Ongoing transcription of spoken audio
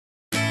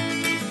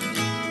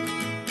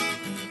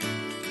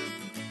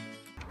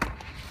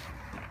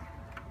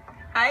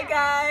Hi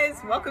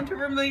guys, welcome to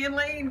Vermilion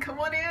Lane. Come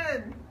on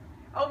in.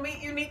 Oh,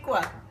 meet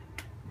Uniqua.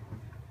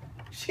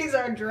 She's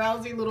our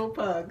drowsy little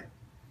pug.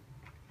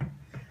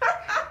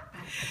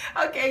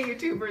 Okay,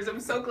 YouTubers, I'm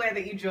so glad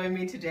that you joined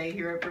me today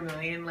here at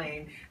Vermilion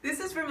Lane.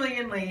 This is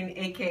Vermilion Lane,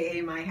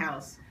 aka my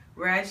house,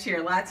 where I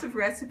share lots of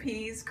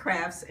recipes,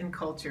 crafts, and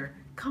culture.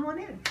 Come on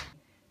in.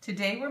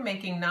 Today we're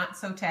making not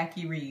so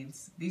tacky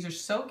wreaths. These are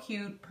so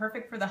cute,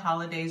 perfect for the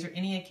holidays or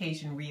any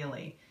occasion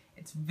really.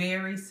 It's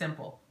very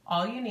simple.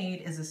 All you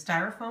need is a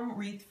styrofoam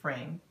wreath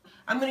frame.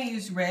 I'm going to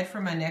use red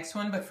for my next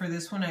one, but for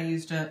this one I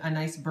used a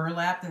nice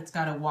burlap that's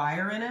got a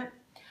wire in it.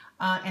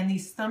 And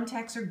these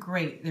thumbtacks are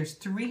great. There's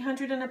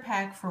 300 in a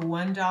pack for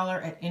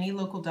 $1 at any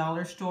local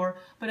dollar store,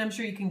 but I'm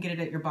sure you can get it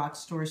at your box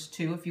stores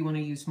too if you want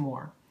to use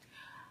more.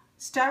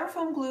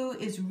 Styrofoam glue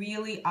is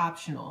really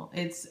optional.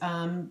 It's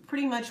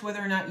pretty much whether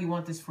or not you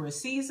want this for a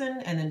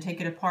season and then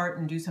take it apart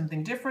and do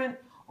something different,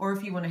 or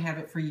if you want to have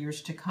it for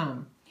years to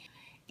come.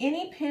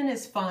 Any pin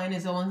is fine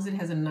as long as it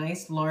has a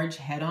nice large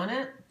head on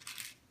it.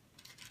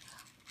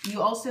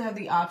 You also have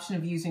the option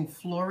of using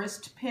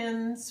florist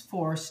pins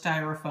for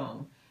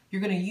styrofoam. You're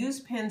going to use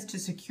pins to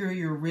secure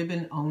your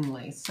ribbon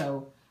only,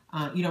 so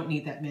you don't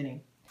need that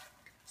many.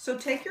 So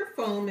take your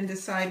foam and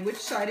decide which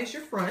side is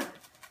your front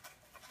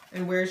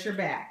and where's your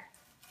back.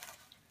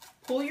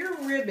 Pull your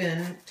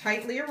ribbon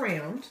tightly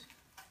around,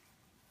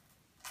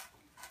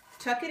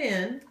 tuck it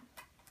in,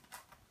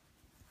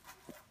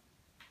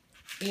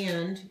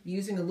 and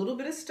using a little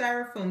bit of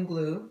styrofoam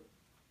glue,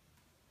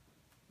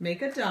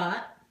 make a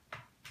dot,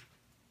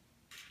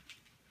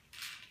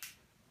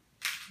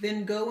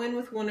 then go in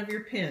with one of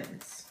your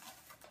pins.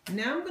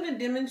 Now I'm going to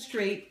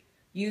demonstrate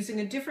using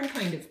a different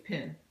kind of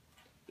pin.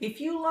 If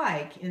you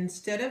like,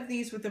 instead of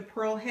these with the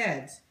pearl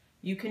heads,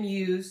 you can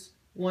use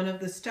one of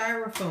the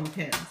styrofoam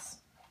pins.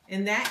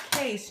 In that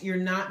case, you're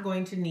not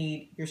going to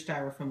need your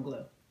styrofoam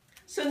glue.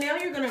 So now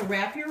you're going to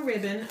wrap your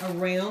ribbon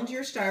around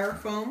your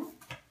styrofoam,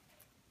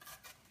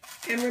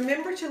 and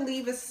remember to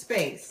leave a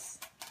space.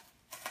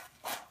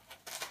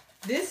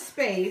 This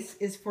space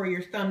is for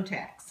your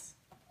thumbtacks,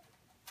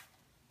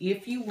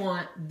 if you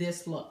want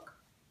this look,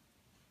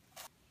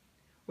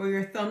 where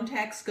your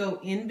thumbtacks go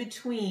in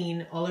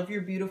between all of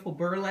your beautiful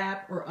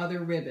burlap or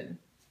other ribbon.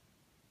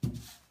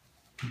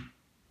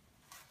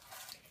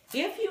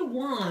 If you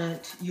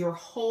want your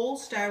whole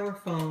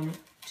styrofoam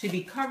to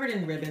be covered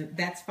in ribbon,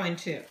 that's fine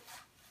too.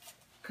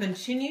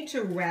 Continue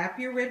to wrap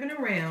your ribbon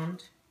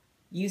around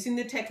using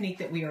the technique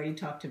that we already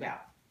talked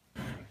about.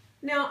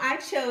 Now I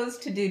chose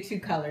to do two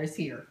colors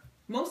here,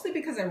 mostly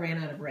because I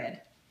ran out of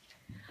red.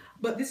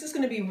 But this is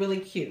going to be really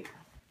cute.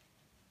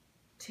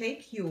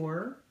 Take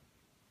your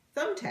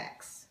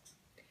thumbtacks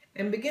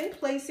and begin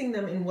placing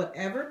them in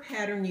whatever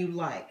pattern you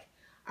like.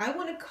 I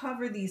want to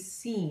cover these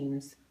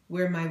seams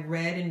where my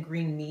red and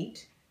green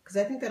meet, because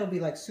I think that'll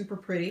be like super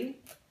pretty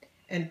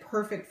and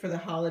perfect for the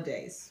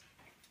holidays.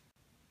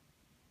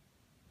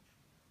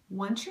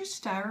 Once your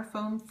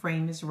styrofoam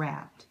frame is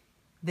wrapped,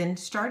 then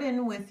start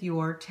in with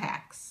your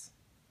tacks.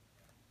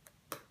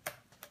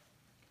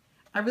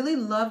 I really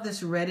love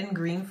this red and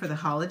green for the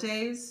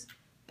holidays,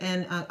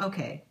 and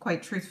okay,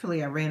 quite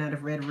truthfully, I ran out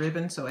of red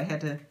ribbon, so I had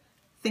to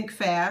think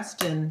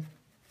fast and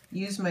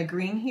use my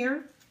green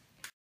here.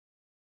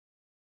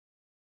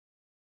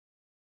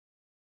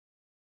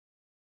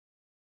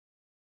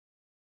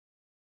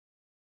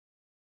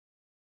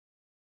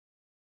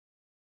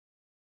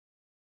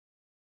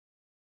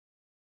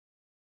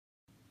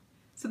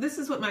 So this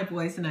is what my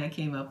boys and I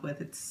came up with.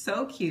 It's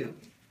so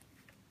cute.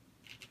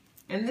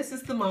 And this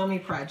is the Mommy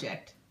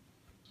Project.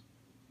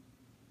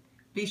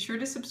 Be sure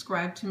to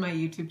subscribe to my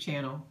YouTube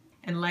channel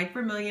and like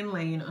Vermilion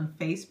Lane on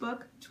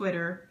Facebook,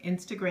 Twitter,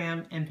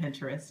 Instagram, and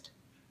Pinterest.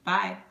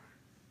 Bye.